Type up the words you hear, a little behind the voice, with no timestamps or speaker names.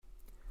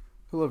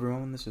Hello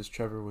everyone, this is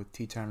Trevor with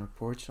Tea Time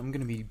Reports. I'm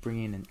going to be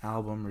bringing an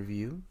album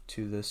review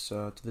to this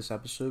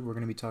episode. We're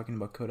going to be talking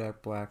about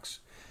Kodak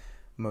Black's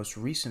most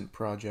recent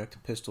project,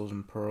 Pistolz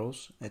and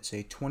Pearlz. It's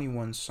a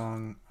 21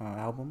 song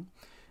album.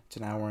 It's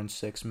an hour and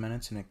 6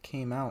 minutes, and it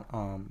came out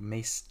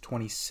May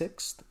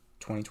 26th,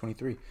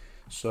 2023.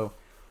 So,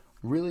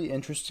 really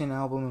interesting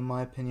album in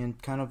my opinion.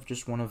 Kind of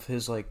just one of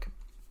his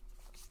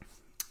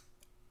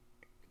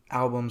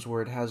albums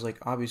where it has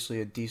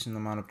obviously a decent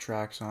amount of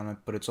tracks on it,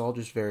 but it's all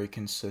just very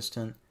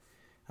consistent.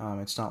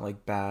 It's not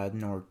bad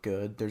nor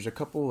good. There's a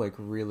couple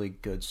really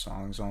good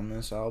songs on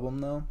this album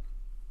though.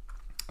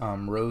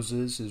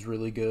 Roses is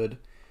really good.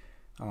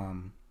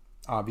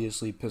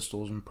 Obviously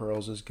Pistolz and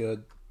Pearlz is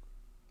good.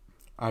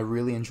 I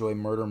really enjoy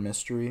Murder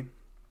Mystery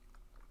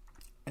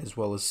as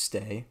well as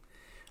Stay.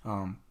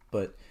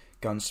 But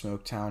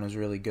Gunsmoke Town is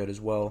really good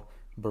as well.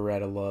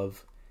 Beretta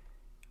Love.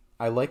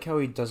 I like how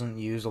he doesn't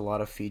use a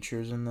lot of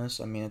features in this.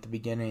 I mean, at the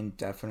beginning,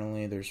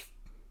 definitely there's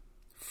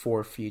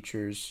 4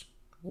 features.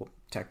 Well,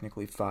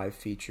 technically 5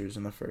 features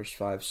in the first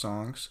 5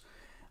 songs.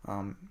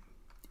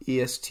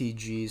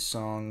 ESTG's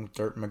song,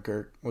 Dirt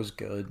McGirt, was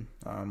good,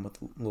 with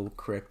Lil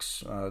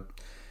Cricks. I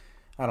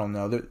don't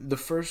know. The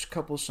first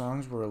couple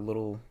songs were a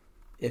little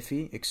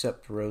iffy,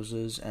 except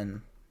Roses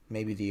and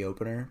maybe the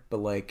opener.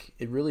 But,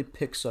 it really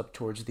picks up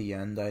towards the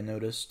end, I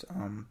noticed.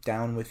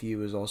 Down With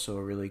You is also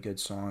a really good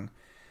song.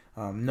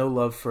 No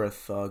Love for a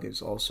Thug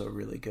is also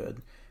really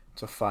good.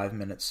 It's a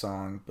 5-minute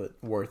song, but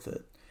worth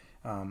it.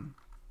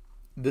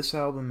 This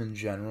album in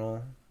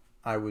general,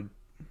 I would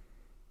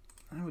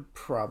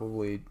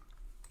probably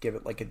give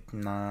it I'd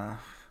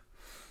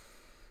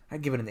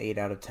give it an 8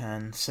 out of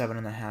 10,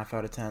 7.5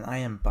 out of 10. I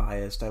am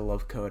biased. I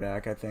love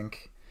Kodak. I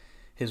think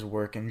his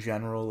work in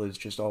general is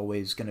just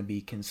always going to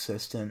be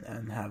consistent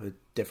and have a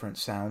different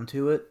sound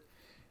to it,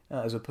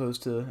 as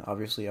opposed to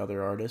obviously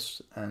other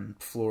artists. And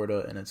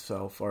Florida in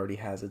itself already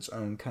has its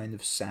own kind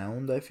of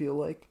sound, I feel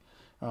like.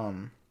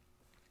 You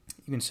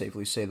can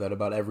safely say that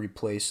about every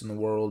place in the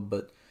world,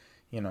 but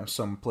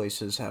some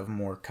places have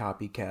more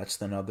copycats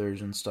than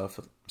others and stuff.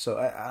 So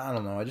I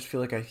don't know. I just feel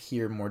like I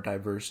hear more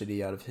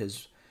diversity out of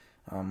his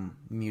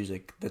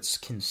music that's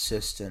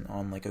consistent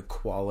on a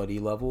quality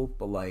level.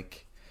 But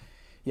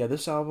yeah,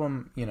 this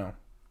album,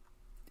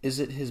 is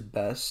it his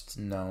best?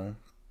 No,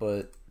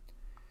 but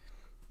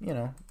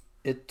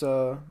it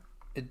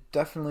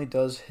definitely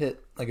does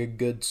hit a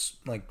good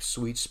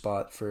sweet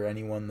spot for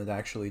anyone that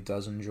actually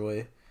does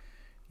enjoy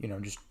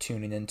just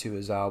tuning into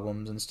his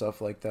albums and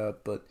stuff like that.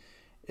 But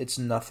it's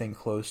nothing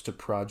close to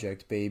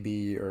Project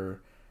Baby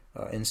or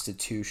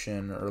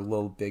Institution or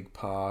Lil Big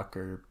Pac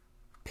or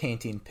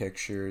Painting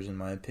Pictures. In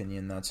my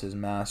opinion, that's his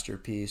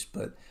masterpiece.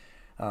 But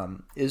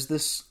is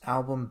this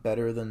album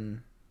better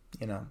than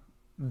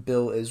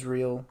Bill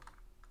Israel?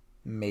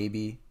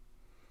 Maybe.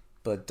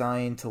 But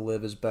Dying to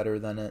Live is better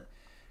than it.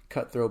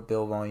 Cutthroat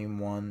Bill Volume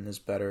 1 is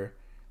better.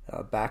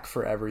 Back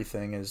for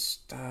Everything is...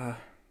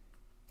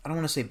 I don't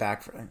want to say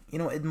Back for...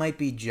 it might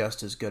be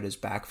just as good as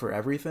Back for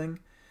Everything.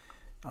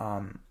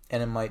 And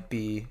it might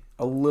be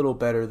a little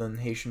better than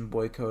Haitian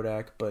Boy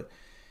Kodak, but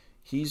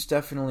he's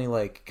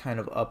definitely kind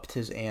of upped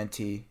his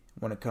ante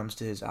when it comes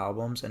to his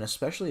albums, and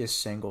especially his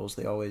singles.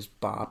 They always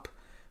bop.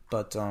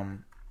 But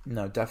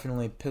no,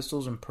 definitely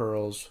Pistolz and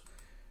Pearlz.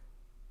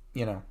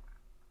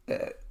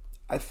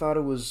 I thought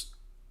it was,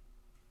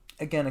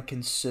 again, a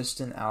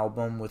consistent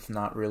album with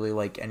not really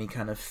any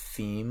kind of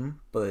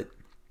theme, but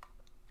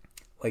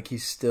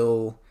it's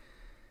still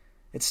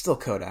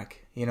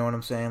Kodak. You know what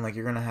I'm saying?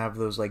 You're gonna have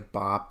those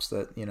bops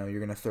that you're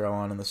gonna throw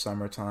on in the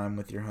summertime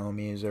with your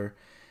homies or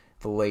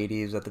the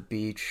ladies at the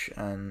beach,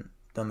 and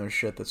then there's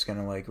shit that's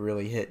gonna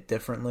really hit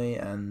differently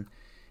and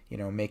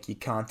make you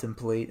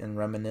contemplate and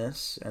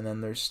reminisce. And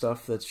then there's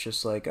stuff that's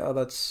just oh,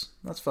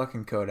 that's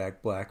fucking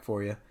Kodak Black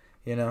for you.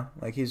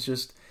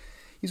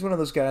 He's one of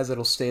those guys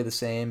that'll stay the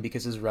same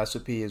because his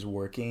recipe is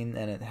working,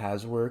 and it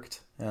has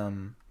worked.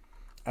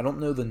 I don't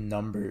know the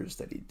numbers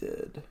that he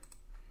did.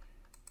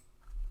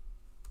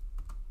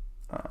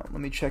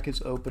 Let me check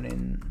his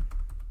opening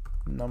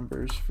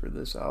numbers for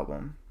this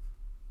album.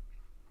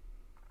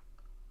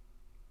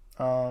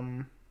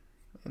 I'm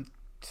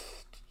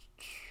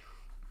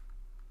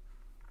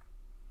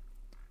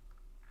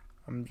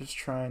just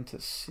trying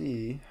to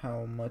see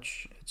how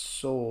much it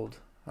sold.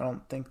 I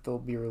don't think they'll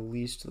be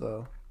released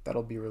though.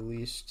 That'll be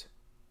released.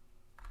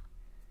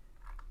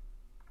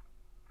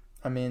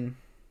 I mean,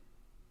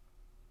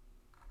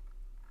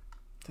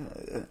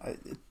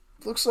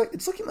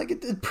 it's looking like it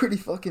did pretty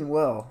fucking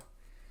well.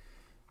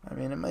 I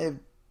mean, it may have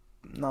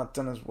not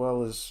done as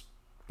well as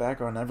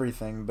Back on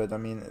Everything, but I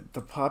mean,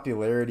 the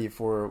popularity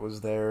for it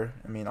was there.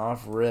 I mean,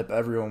 off rip,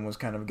 everyone was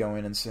kind of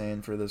going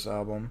insane for this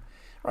album.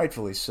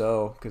 Rightfully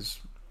so, because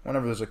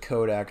whenever there's a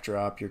Kodak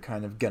drop, you're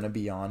kind of gonna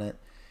be on it,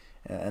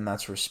 and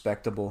that's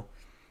respectable.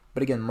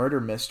 But again, Murder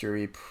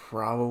Mystery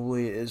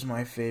probably is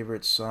my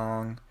favorite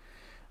song.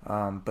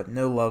 But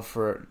No Love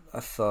for a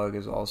Thug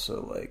is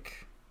also it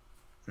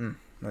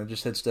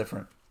just hits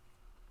different.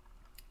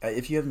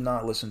 If you have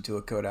not listened to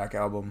a Kodak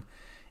album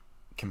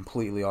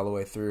completely all the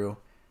way through,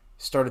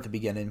 start at the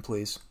beginning,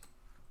 please.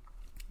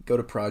 Go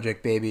to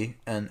Project Baby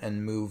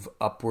and move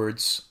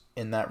upwards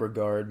in that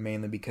regard,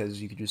 mainly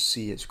because you could just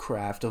see his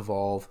craft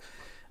evolve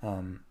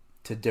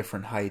to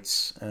different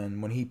heights.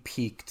 And when he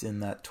peaked in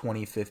that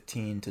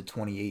 2015 to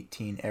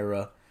 2018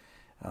 era,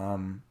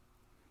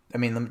 I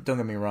mean, don't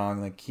get me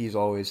wrong, like, he's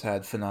always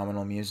had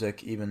phenomenal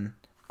music, even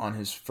on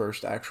his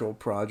first actual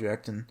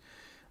project in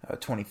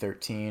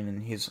 2013,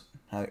 and he's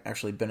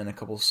actually been in a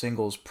couple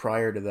singles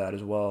prior to that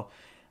as well.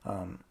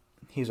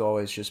 He's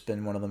always just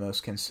been one of the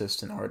most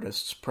consistent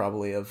artists,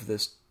 probably, of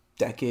this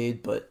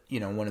decade, but, you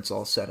know, when it's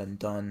all said and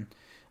done,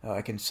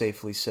 I can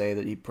safely say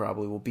that he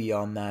probably will be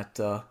on that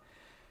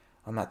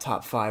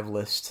top 5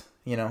 list,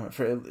 you know,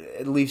 for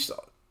at least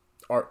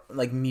art,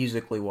 like,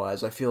 musically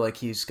wise. I feel like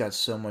he's got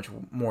so much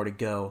more to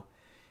go,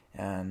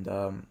 and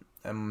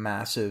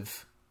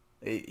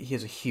he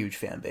has a huge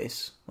fan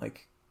base.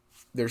 Like,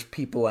 there's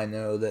people I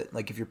know that,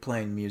 like, if you're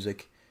playing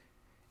music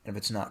and if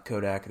it's not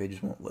Kodak, they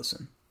just won't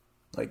listen.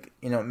 Like,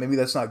 you know, maybe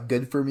that's not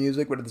good for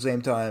music, but at the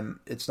same time,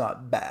 it's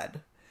not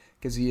bad,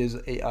 because he's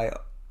an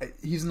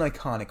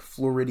iconic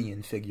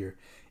Floridian figure,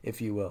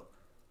 if you will.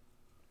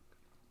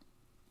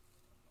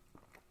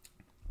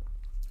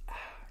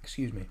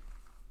 Excuse me.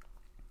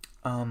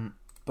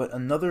 But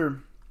another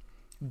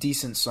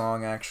decent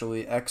song,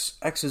 actually,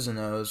 X's and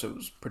O's, it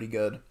was pretty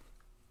good.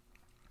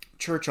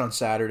 Church on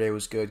Saturday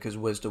was good because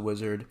Wiz the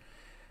Wizard,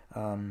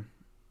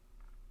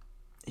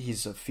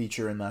 he's a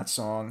feature in that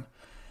song.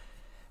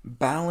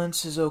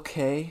 Balance is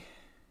okay.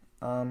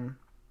 Yeah,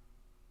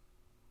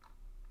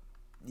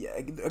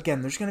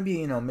 again, there's gonna be,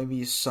 you know,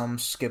 maybe some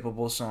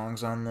skippable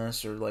songs on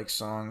this, or like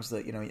songs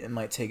that, you know, it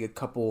might take a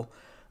couple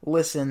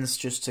listens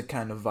just to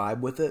kind of vibe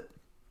with it.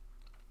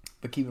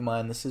 But keep in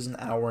mind, this is an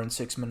hour and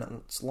 6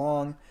 minutes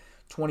long,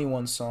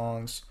 21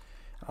 songs.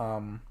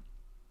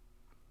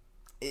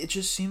 It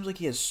just seems like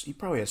he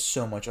probably has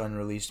so much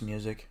unreleased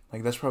music.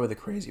 Like, that's probably the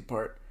crazy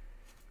part.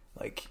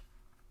 Like,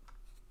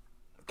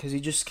 because he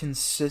just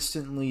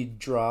consistently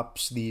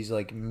drops these,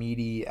 like,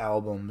 meaty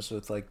albums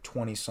with, like,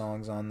 20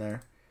 songs on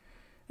there.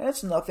 And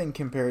it's nothing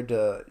compared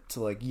to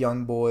like,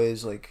 Young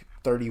Boy's, like,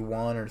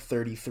 31 or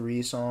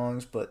 33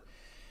 songs. But,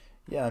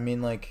 yeah, I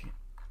mean, like,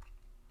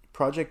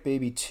 Project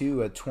Baby 2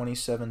 had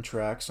 27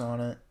 tracks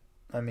on it.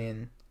 I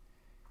mean,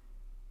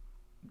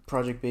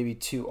 Project Baby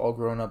 2 All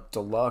Grown Up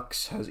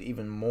Deluxe has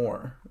even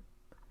more.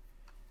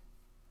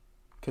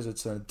 Because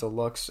it's a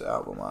deluxe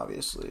album,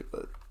 obviously.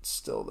 But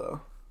still,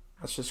 though.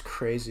 That's just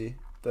crazy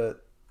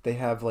that they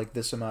have, like,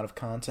 this amount of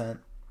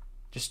content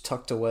just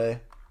tucked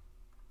away.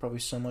 Probably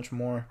so much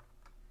more.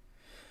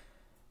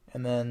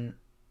 And then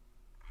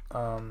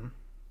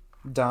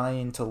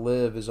Dying to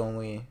Live is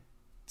only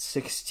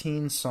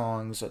 16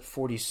 songs at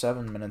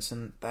 47 minutes,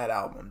 and that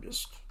album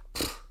just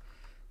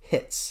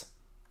hits.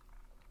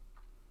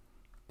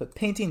 But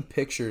Painting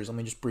Pictures, let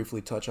me just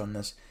briefly touch on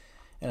this.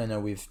 And I know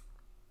we've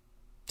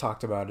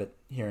talked about it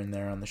here and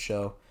there on the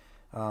show.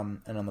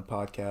 And on the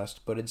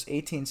podcast, but it's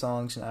 18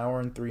 songs, an hour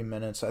and 3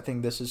 minutes. I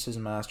think this is his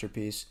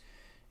masterpiece.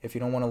 If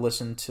you don't want to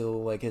listen to,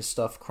 like, his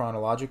stuff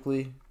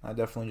chronologically, I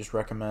definitely just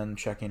recommend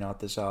checking out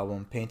this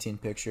album, Painting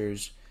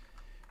Pictures,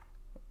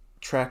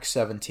 track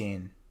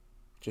 17.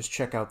 Just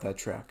check out that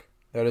track.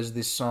 That is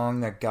the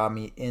song that got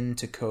me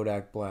into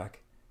Kodak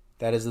Black.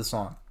 That is the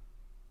song.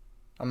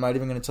 I'm not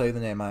even going to tell you the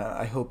name.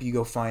 I hope you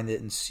go find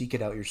it and seek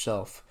it out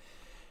yourself.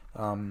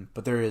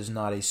 But there is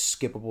not a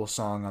skippable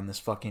song on this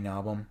fucking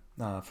album.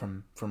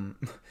 From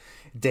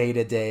Day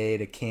to Day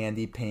to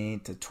Candy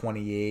Paint to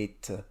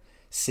 28 to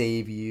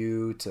Save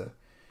You to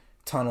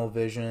Tunnel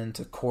Vision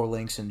to Core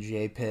Links and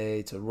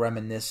JPay to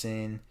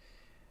Reminiscing,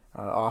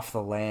 Off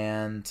the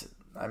Land.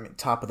 I mean,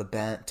 Top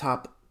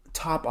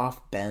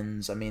Off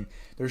Bends. I mean,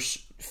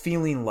 there's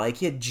Feeling Like.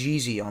 He had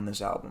Jeezy on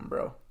this album,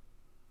 bro.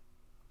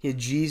 He had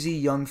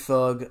Jeezy, Young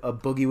Thug, A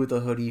Boogie with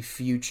a Hoodie,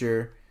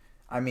 Future.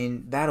 I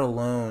mean, that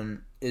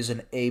alone is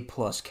an A+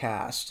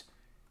 cast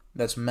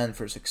that's meant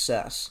for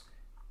success.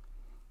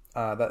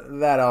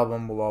 That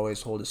album will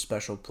always hold a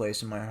special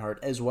place in my heart,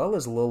 as well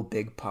as Lil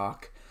Big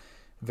Pac.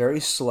 Very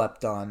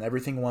slept on.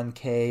 Everything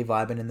 1K,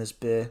 vibing in this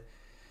bit.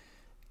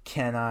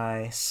 Can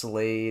I,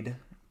 Slade,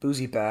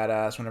 Boozy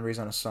Badass, whenever he's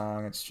on a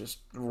song, it's just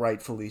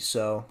rightfully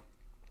so.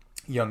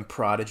 Young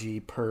Prodigy,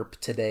 Perp,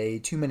 Today,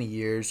 Too Many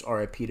Years,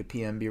 R.I.P. to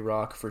PNB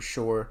Rock for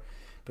sure.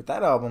 But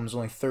that album is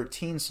only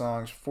 13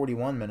 songs,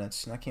 41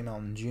 minutes, and that came out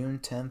on June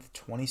 10th,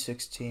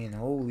 2016.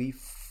 Holy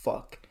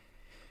fuck.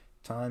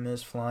 Time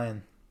is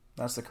flying.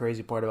 That's the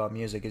crazy part about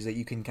music, is that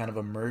you can kind of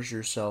immerse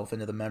yourself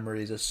into the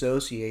memories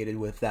associated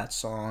with that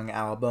song,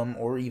 album,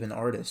 or even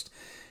artist.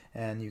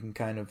 And you can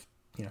kind of,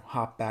 you know,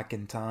 hop back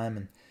in time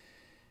and,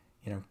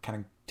 you know, kind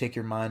of take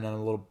your mind on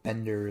a little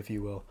bender, if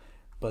you will.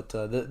 But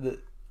the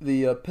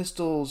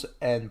Pistolz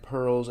and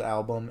Pearlz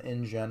album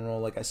in general,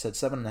 like I said,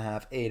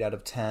 7.5, 8 out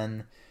of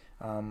 10.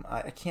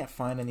 I can't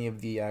find any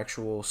of the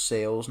actual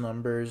sales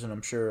numbers, and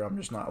I'm sure I'm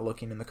just not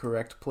looking in the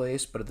correct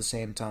place, but at the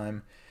same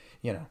time,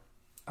 you know,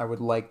 I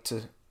would like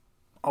to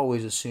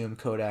always assume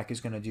Kodak is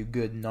going to do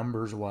good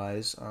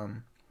numbers-wise,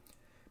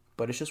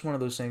 but it's just one of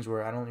those things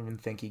where I don't even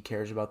think he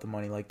cares about the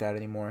money like that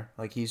anymore.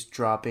 Like, he's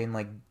dropping,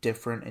 like,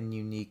 different and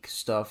unique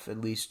stuff at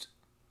least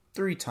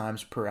 3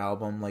 times per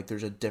album. Like,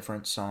 there's a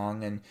different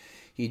song, and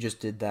he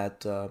just did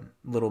that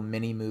little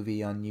mini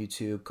movie on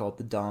YouTube called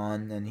The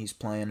Dawn, and he's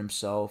playing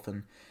himself,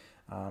 and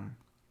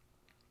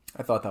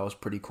I thought that was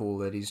pretty cool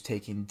that he's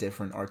taking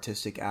different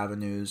artistic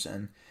avenues,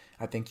 and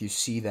I think you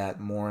see that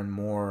more and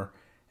more,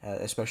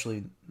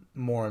 especially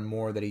more and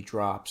more that he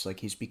drops. Like,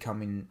 he's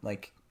becoming,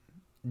 like,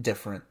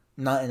 different.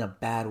 Not in a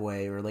bad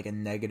way or, like, a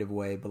negative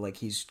way, but, like,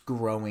 he's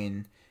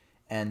growing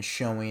and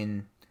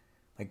showing,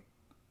 like,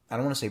 I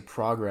don't want to say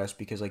progress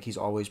because, like, he's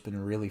always been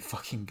really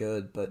fucking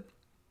good, but,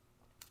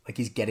 like,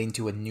 he's getting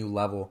to a new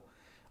level,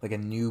 like a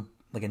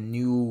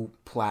new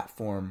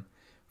platform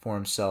for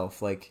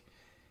himself. Like,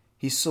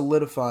 he's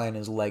solidifying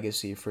his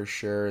legacy for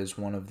sure as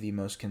one of the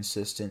most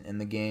consistent in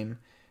the game,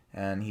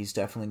 and he's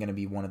definitely going to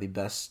be one of the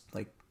best,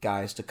 like,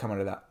 guys to come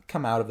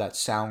out of that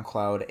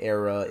SoundCloud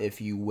era, if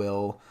you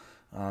will.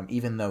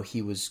 Even though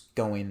he was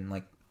going,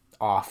 like,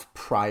 off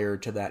prior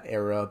to that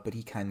era, but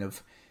he kind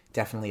of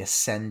definitely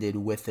ascended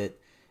with it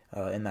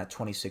in that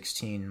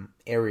 2016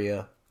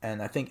 area.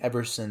 And I think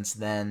ever since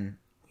then,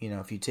 you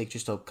know, if you take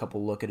just a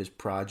couple look at his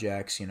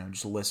projects, you know,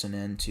 just listen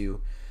into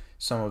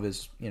some of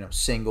his, you know,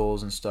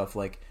 singles and stuff,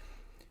 like,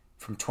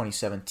 from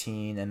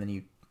 2017, and then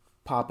you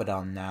pop it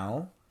on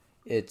now,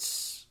 it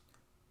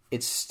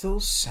still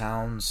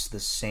sounds the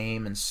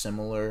same and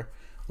similar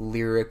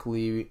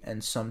lyrically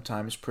and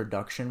sometimes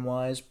production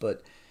wise,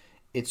 but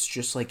it's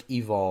just, like,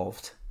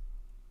 evolved.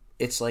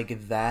 It's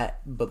like that,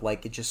 but,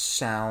 like, it just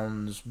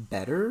sounds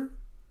better,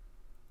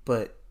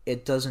 but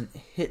it doesn't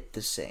hit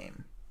the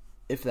same,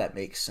 if that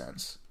makes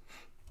sense.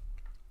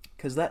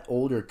 Because that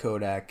older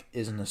Kodak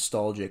is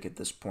nostalgic at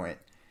this point,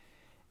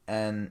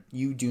 and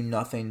you do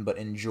nothing but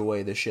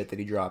enjoy the shit that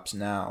he drops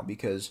now,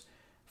 because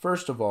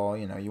first of all,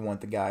 you know, you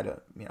want the guy to,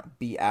 you know,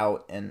 be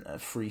out and a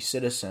free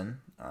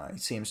citizen. He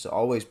seems to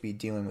always be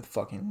dealing with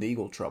fucking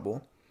legal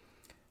trouble.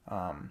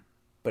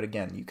 But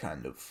again, you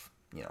kind of,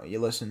 you know, you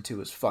listen to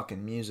his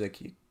fucking music,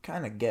 you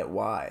kind of get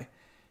why.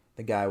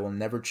 The guy will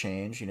never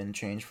change. He didn't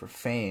change for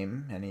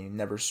fame, and he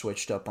never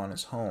switched up on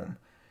his home.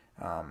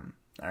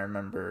 I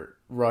remember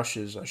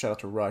shout out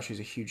to Rush, he's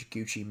a huge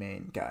Gucci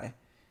Mane guy.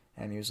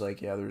 And he was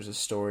like, yeah, there was a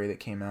story that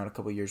came out a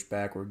couple years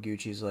back where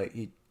Gucci's like,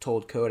 he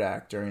told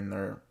Kodak during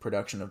their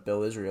production of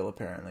Bill Israel,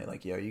 apparently,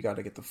 like, yo, you got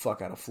to get the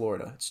fuck out of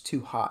Florida. It's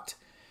too hot.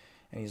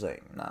 And he's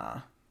like,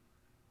 nah.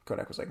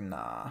 Kodak was like,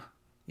 nah,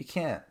 you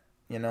can't.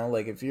 You know,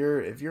 like, if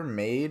you're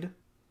made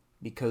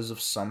because of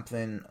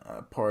something,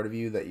 a part of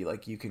you that you,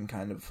 like, you can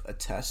kind of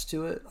attest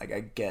to it. Like,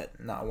 I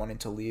get not wanting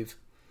to leave.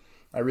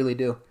 I really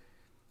do.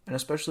 And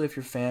especially if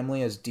your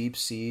family has deep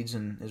seeds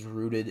and is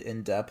rooted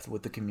in depth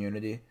with the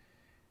community.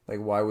 Like,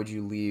 why would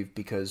you leave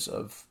because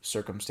of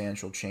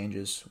circumstantial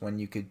changes when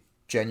you could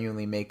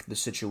genuinely make the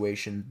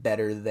situation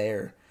better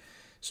there?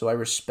 So I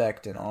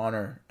respect and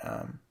honor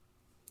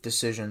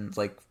decisions,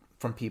 like,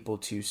 from people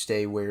to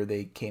stay where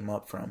they came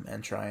up from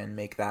and try and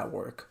make that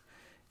work.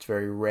 It's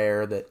very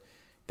rare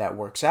that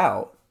works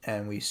out,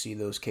 and we see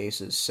those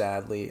cases,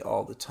 sadly,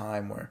 all the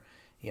time where,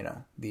 you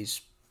know,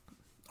 these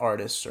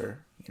artists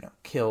are, you know,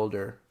 killed,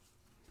 or,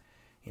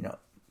 you know,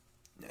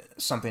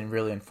 something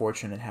really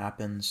unfortunate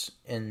happens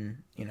in,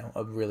 you know,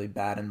 a really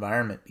bad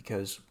environment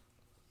because,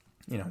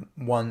 you know,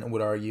 one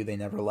would argue they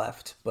never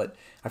left. But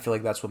I feel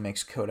like that's what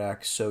makes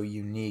Kodak so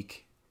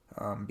unique,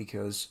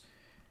 because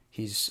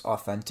he's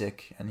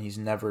authentic and he's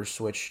never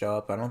switched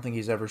up. I don't think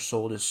he's ever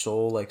sold his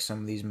soul like some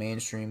of these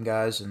mainstream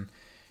guys, and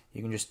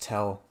you can just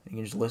tell. You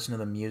can just listen to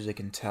the music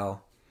and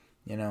tell,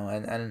 you know.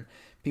 And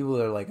people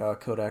are like, oh,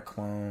 Kodak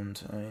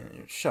cloned. I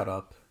mean, shut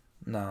up.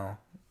 No.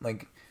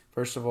 Like,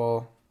 first of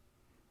all,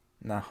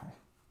 no.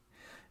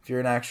 If you're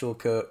an actual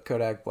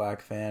Kodak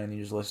Black fan and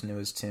you just listen to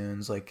his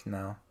tunes, like,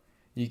 no.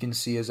 You can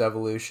see his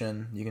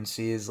evolution. You can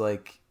see his,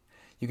 like,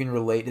 you can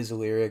relate his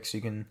lyrics.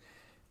 You can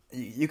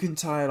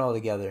tie it all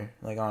together,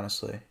 like,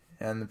 honestly.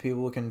 And the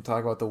people can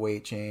talk about the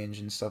weight change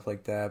and stuff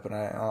like that, but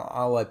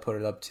all I put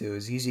it up to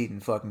is he's eating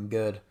fucking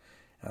good.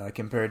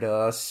 Compared to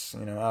us,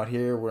 you know, out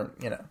here, we're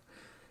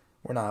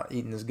not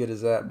eating as good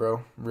as that,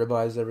 bro.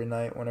 Ribeyes every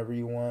night whenever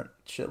you want.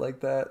 Shit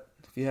like that.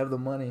 If you have the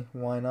money,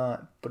 why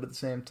not? But at the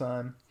same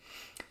time,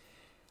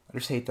 I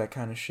just hate that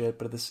kind of shit.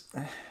 But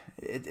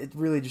it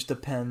really just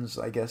depends,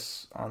 I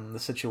guess, on the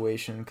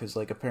situation. Because,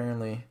 like,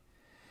 apparently,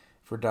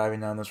 if we're diving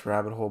down this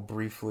rabbit hole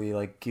briefly,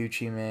 like,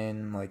 Gucci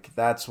Mane, like,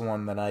 that's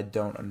one that I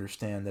don't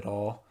understand at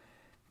all.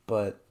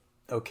 But,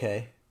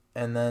 okay.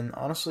 And then,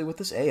 honestly, with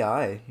this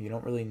AI, you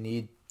don't really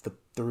need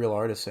the real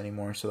artists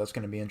anymore. So that's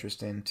going to be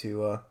interesting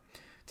to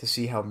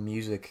see how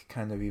music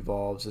kind of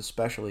evolves,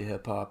 especially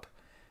hip-hop.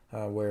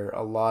 Where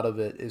a lot of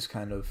it is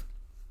kind of,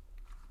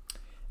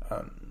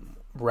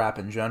 rap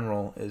in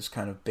general is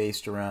kind of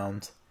based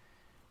around,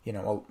 you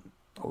know,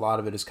 a lot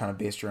of it is kind of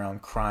based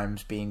around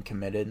crimes being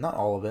committed. Not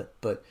all of it,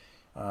 but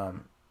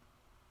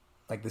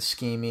like the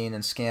scheming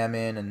and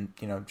scamming and,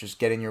 you know, just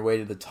getting your way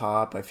to the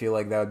top. I feel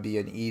like that would be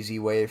an easy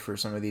way for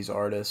some of these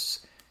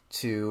artists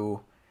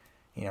to,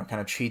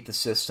 kind of cheat the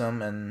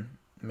system and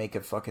make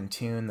a fucking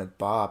tune that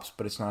bops,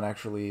 but it's not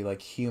actually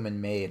like human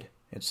made.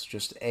 It's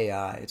just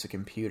AI. It's a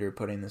computer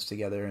putting this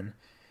together, and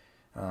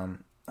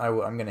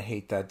I'm gonna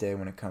hate that day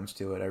when it comes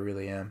to it. I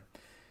really am.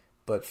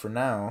 But for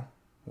now,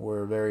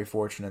 we're very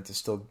fortunate to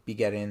still be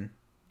getting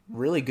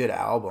really good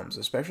albums,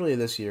 especially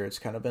this year. It's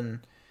kind of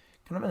been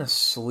a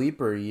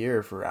sleeper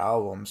year for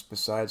albums.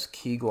 Besides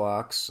Key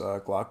Glock's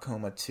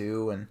Glaucoma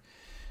 2 and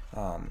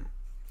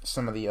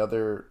some of the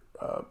other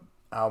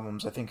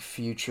albums. I think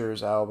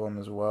Future's album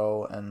as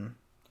well, and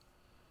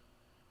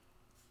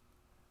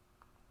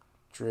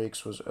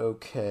Drake's was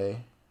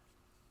okay.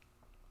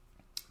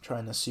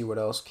 Trying to see what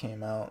else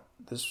came out.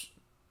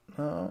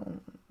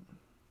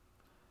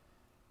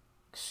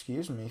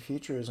 Excuse me,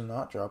 Future has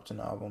not dropped an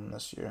album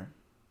this year.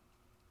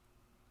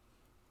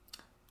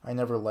 I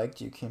Never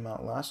Liked You came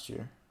out last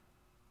year.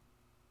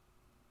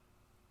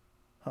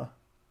 Huh.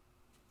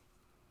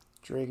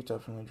 Drake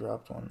definitely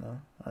dropped one, though.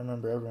 I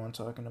remember everyone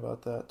talking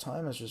about that.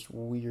 Time is just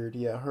weird.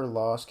 Yeah, Her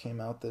Loss came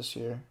out this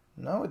year.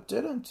 No, it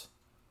didn't.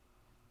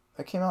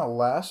 That came out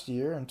last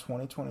year in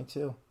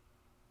 2022.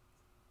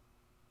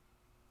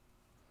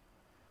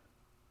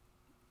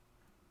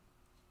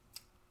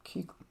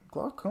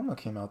 Glaucoma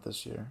came out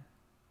this year.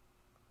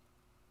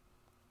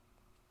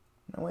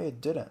 No way it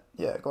didn't.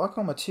 Yeah,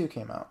 Glaucoma 2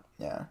 came out.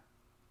 Yeah.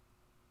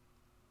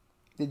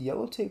 Did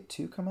Yellow Tape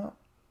 2 come out?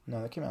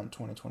 No, that came out in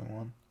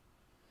 2021.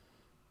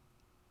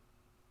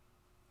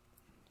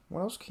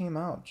 What else came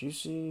out?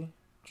 Juicy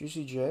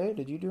J?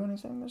 Did you do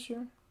anything this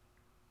year?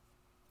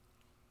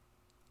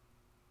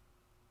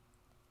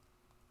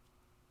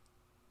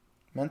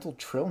 Mental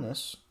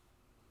Trillness.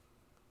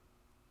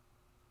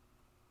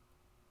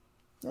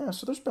 Yeah,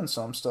 so there's been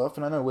some stuff,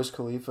 and I know Wiz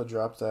Khalifa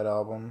dropped that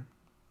album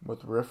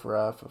with Riff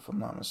Raff, if I'm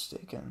not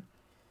mistaken,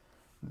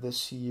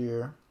 this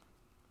year.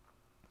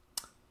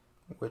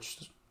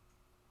 Which,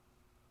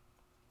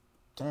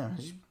 damn,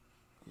 he's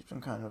been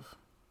kind of,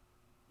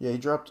 yeah, he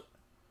dropped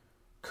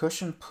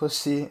Cushion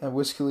Pussy, and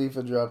Wiz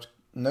Khalifa dropped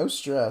No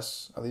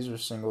Stress. Oh, these are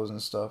singles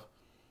and stuff.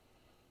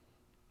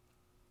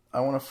 I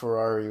Want a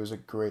Ferrari was a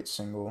great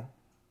single.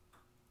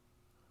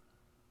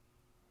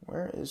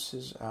 Where is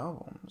his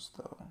albums,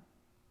 though?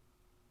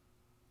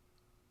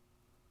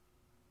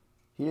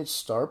 He did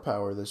Star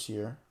Power this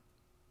year.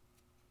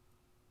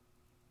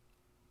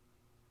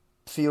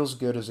 Feels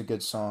Good is a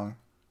good song.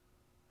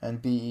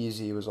 And Be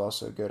Easy was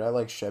also good. I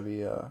like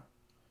Chevy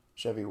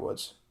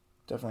Woods.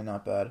 Definitely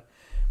not bad.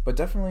 But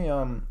definitely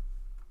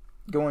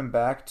going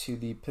back to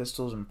the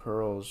Pistolz and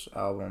Pearlz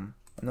album,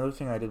 another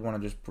thing I did want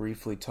to just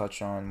briefly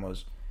touch on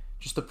was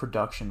just the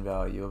production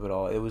value of it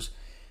all. It was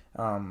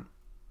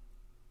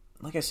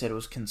like I said, it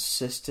was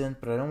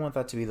consistent, but I don't want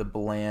that to be the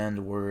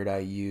bland word I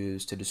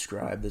use to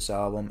describe this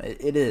album.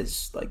 It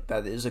is. Like,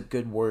 that is a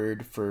good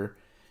word for,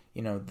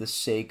 the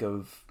sake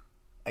of,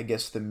 I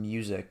guess, the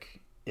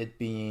music, it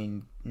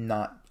being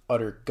not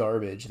utter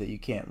garbage that you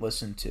can't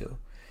listen to.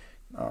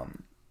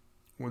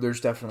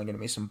 There's definitely going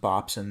to be some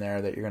bops in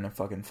there that you're going to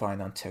fucking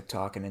find on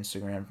TikTok and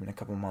Instagram in a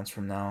couple months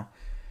from now.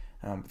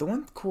 The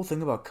one cool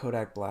thing about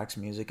Kodak Black's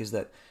music is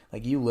that,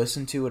 like, you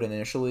listen to it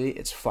initially,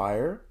 it's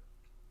fire.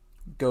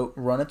 Go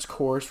run its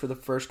course for the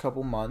first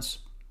couple months,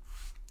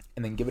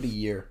 and then give it a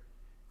year.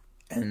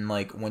 And,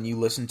 like, when you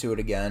listen to it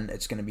again,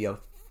 it's going to be a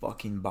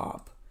fucking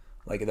bop.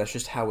 Like, that's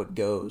just how it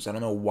goes. I don't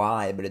know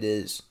why, but it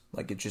is.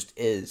 Like, it just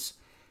is.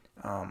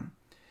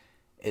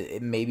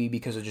 It may be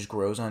because it just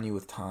grows on you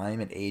with time.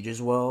 It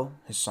ages well.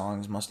 His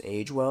songs must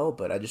age well.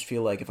 But I just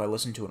feel like if I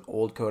listen to an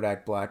old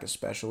Kodak Black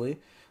especially,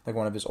 like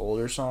one of his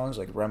older songs,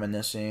 like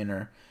Reminiscing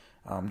or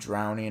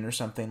Drowning or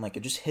something, like,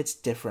 it just hits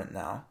different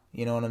now.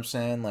 You know what I'm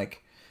saying?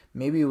 Like,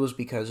 maybe it was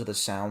because of the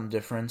sound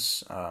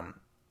difference.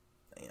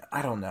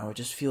 I don't know. It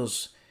just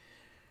feels...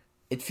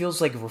 It feels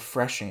like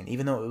refreshing,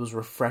 even though it was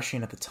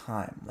refreshing at the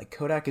time. Like,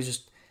 Kodak is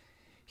just...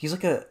 He's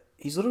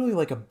literally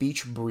like a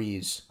beach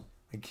breeze.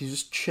 Like, he's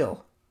just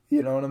chill.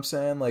 You know what I'm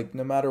saying? Like,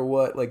 no matter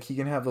what, like, he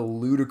can have a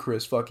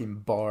ludicrous fucking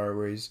bar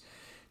where he's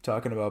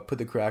talking about put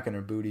the crack in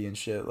her booty and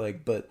shit.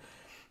 Like, but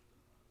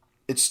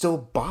it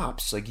still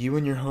bops. Like, you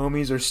and your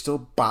homies are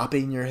still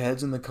bopping your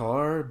heads in the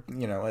car,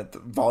 at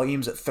the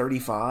volumes at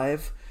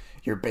 35.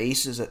 Your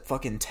bass is at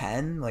fucking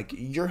 10. Like,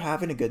 you're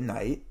having a good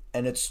night,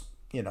 and it's,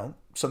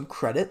 some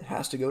credit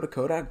has to go to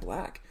Kodak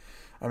Black.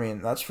 I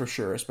mean, that's for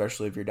sure,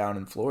 especially if you're down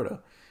in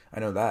Florida. I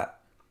know that.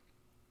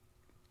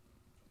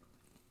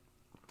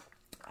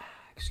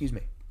 Excuse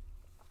me.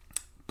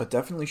 But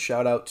definitely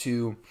shout out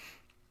to,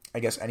 I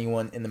guess,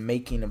 anyone in the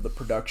making of the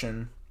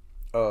production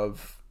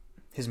of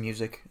his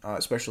music,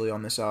 especially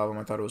on this album.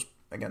 I thought it was,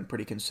 again,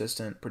 pretty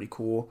consistent, pretty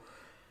cool.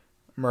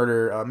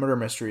 Murder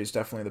Mystery is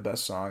definitely the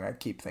best song. I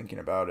keep thinking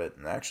about it,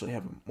 and I actually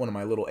have one of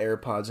my little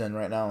AirPods in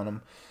right now, and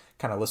I'm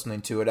kind of listening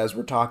to it as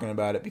we're talking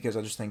about it because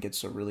I just think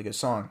it's a really good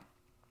song.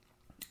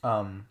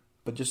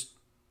 But just,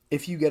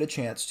 if you get a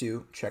chance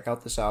to, check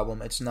out this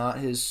album. It's not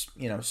his,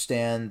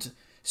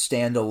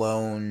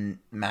 standalone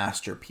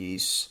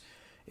masterpiece.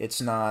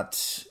 It's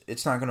not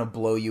gonna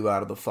blow you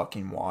out of the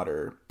fucking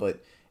water,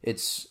 but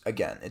it's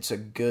a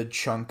good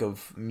chunk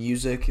of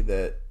music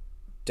that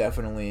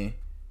definitely,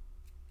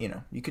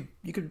 you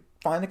could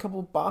find a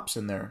couple bops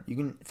in there. You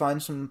can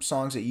find some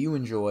songs that you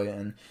enjoy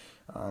and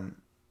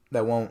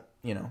that won't,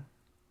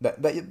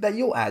 that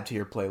you'll add to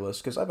your playlist,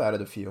 because I've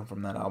added a few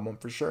from that album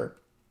for sure.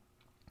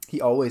 He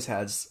always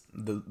has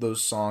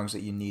those songs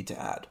that you need to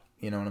add.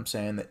 You know what I'm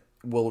saying? That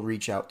will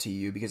reach out to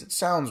you because it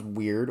sounds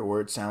weird or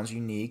it sounds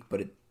unique,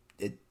 but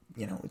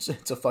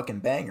it's a fucking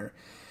banger.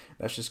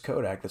 That's just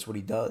Kodak. That's what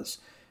he does.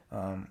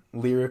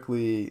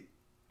 Lyrically,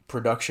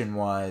 production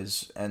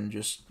wise, and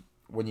just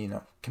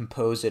when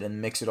compose it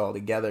and mix it all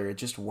together, it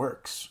just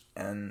works.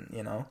 And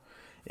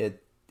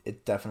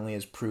it definitely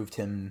has proved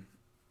him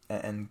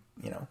and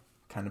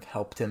kind of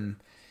helped him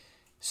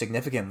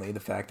significantly, the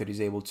fact that he's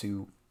able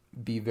to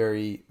be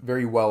very,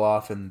 very well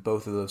off in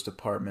both of those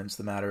departments.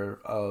 The matter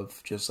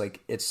of just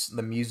like,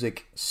 the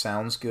music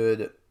sounds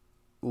good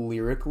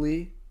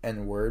lyrically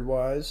and word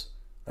wise.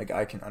 Like,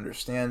 I can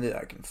understand it,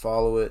 I can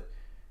follow it,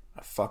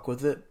 I fuck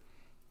with it.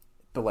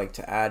 But like,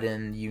 to add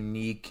in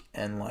unique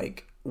and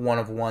like one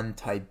of one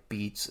type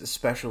beats,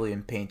 especially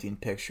in painting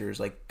pictures,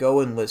 like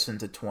go and listen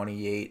to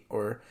 28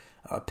 or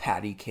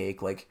Patty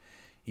Cake. Like,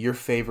 your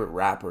favorite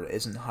rapper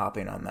isn't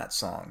hopping on that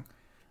song.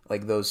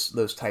 Like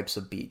those types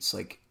of beats.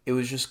 Like, it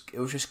was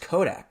just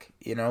Kodak,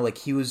 like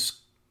he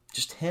was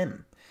just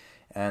him.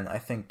 And I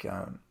think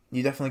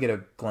you definitely get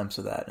a glimpse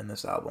of that in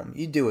this album.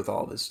 You do with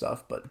all of his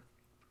stuff, but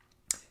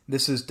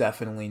this is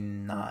definitely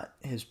not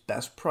his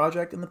best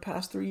project in the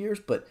past 3 years,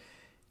 but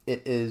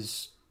it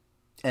is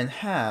and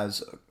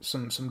has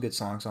some good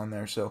songs on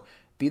there. So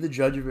be the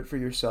judge of it for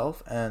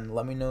yourself, and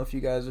let me know if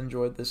you guys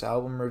enjoyed this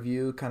album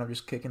review, kind of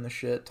just kicking the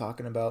shit,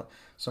 talking about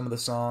some of the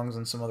songs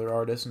and some other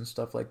artists and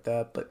stuff like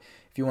that. But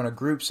if you want a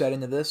group set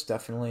into this,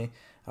 definitely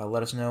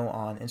let us know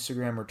on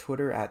Instagram or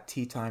Twitter at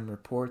Tea Time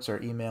Reports.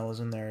 Our email is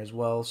in there as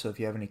well, so if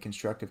you have any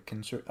constructive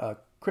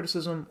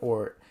criticism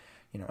or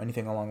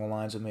anything along the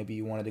lines of maybe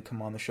you wanted to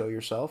come on the show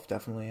yourself,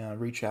 definitely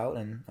reach out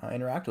and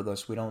interact with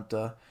us.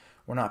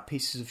 We're not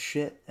pieces of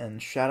shit.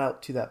 And shout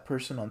out to that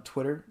person on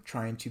Twitter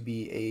trying to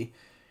be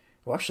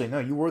well, actually, no,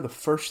 you were the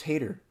first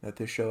hater that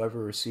this show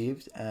ever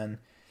received, and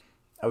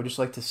I would just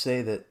like to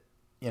say that,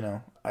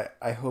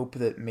 I hope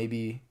that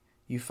maybe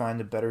you find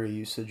a better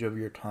usage of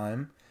your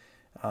time.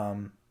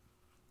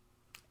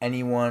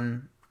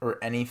 Anyone or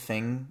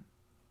anything,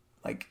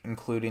 like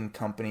including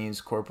companies,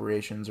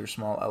 corporations, or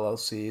small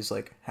LLCs,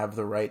 like have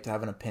the right to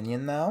have an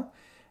opinion now.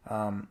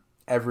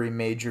 Every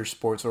major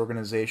sports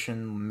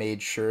organization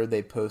made sure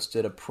they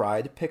posted a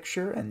pride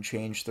picture and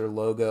changed their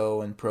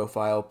logo and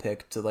profile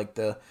pic to like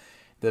the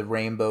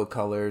rainbow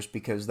colors,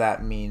 because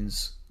that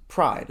means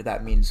pride,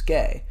 that means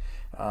gay.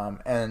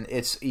 And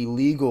it's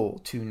illegal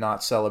to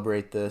not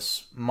celebrate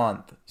this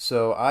month.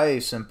 So I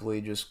simply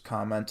just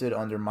commented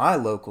under my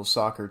local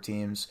soccer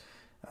team's,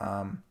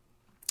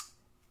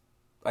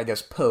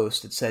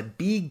 post. It said,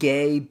 "Be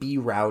gay, be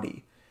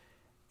rowdy."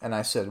 And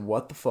I said,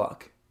 "What the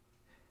fuck?"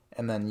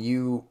 And then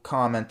you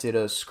commented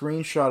a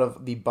screenshot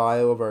of the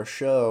bio of our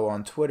show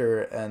on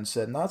Twitter and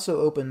said, "Not so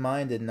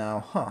open-minded now,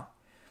 huh?"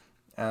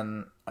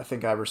 And I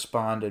think I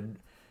responded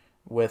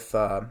with,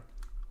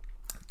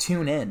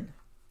 "Tune in."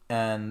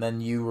 And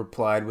then you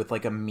replied with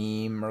like a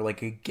meme or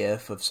like a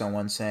gif of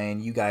someone saying,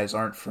 "You guys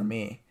aren't for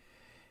me."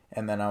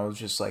 And then I was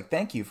just like,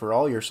 "Thank you for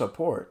all your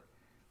support.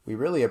 We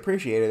really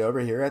appreciate it over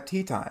here at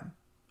Tea Time.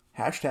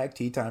 Hashtag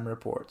Tea Time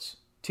Reports.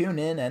 Tune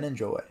in and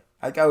enjoy."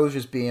 Like, I was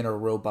just being a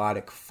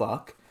robotic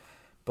fuck.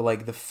 But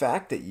like, the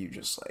fact that you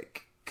just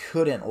like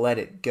couldn't let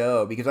it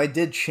go, because I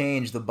did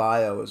change the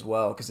bio as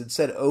well, because it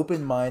said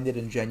open-minded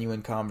and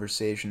genuine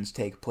conversations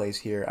take place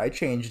here. I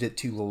changed it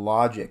to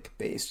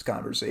logic-based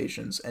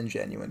conversations and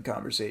genuine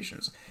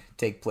conversations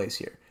take place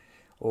here.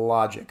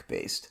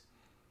 Logic-based.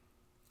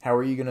 How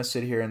are you going to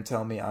sit here and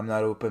tell me I'm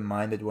not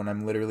open-minded when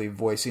I'm literally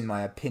voicing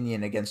my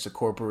opinion against a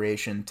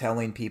corporation,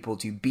 telling people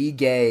to be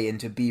gay and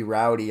to be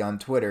rowdy on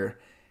Twitter,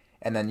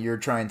 and then you're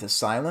trying to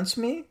silence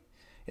me?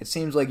 It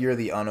seems like you're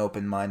the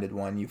unopen-minded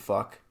one, you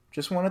fuck.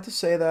 Just wanted to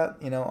say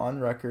that, on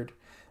record.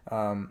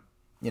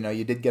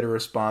 You did get a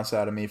response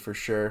out of me for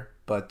sure,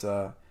 but,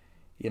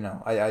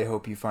 I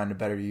hope you find a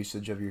better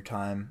usage of your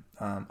time.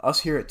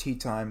 Us here at Tea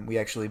Time, we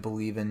actually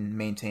believe in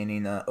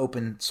maintaining an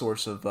open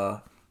source of,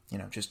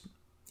 just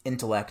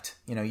intellect.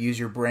 Use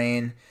your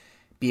brain,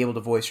 be able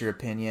to voice your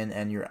opinion,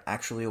 and you're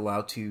actually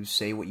allowed to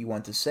say what you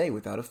want to say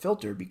without a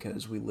filter,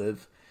 because we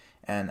live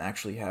and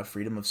actually have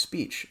freedom of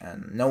speech,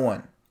 and no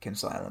one can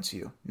silence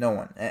you. No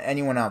one.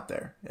 Anyone out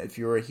there. If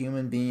you're a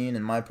human being,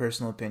 in my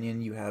personal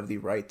opinion, you have the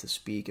right to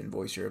speak and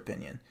voice your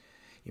opinion.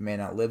 You may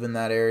not live in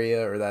that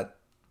area or that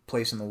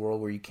place in the world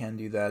where you can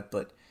do that,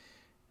 but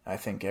I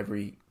think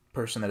every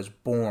person that is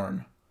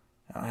born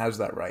has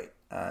that right.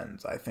 And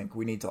I think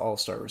we need to all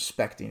start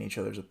respecting each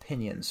other's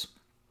opinions.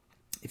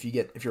 If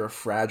you're a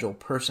fragile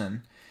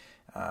person,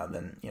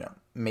 then,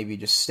 maybe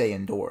just stay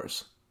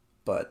indoors.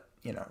 But,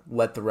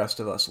 let the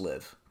rest of us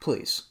live.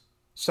 Please.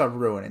 Stop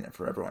ruining it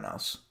for everyone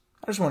else.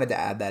 I just wanted to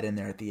add that in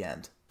there at the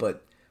end.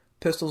 But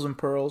Pistolz and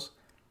Pearlz,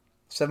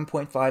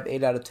 7.5,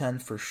 8 out of 10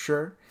 for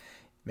sure.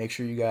 Make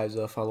sure you guys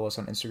follow us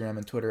on Instagram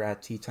and Twitter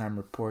at Tea Time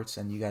Reports,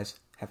 and you guys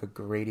have a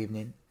great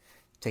evening.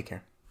 Take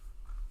care.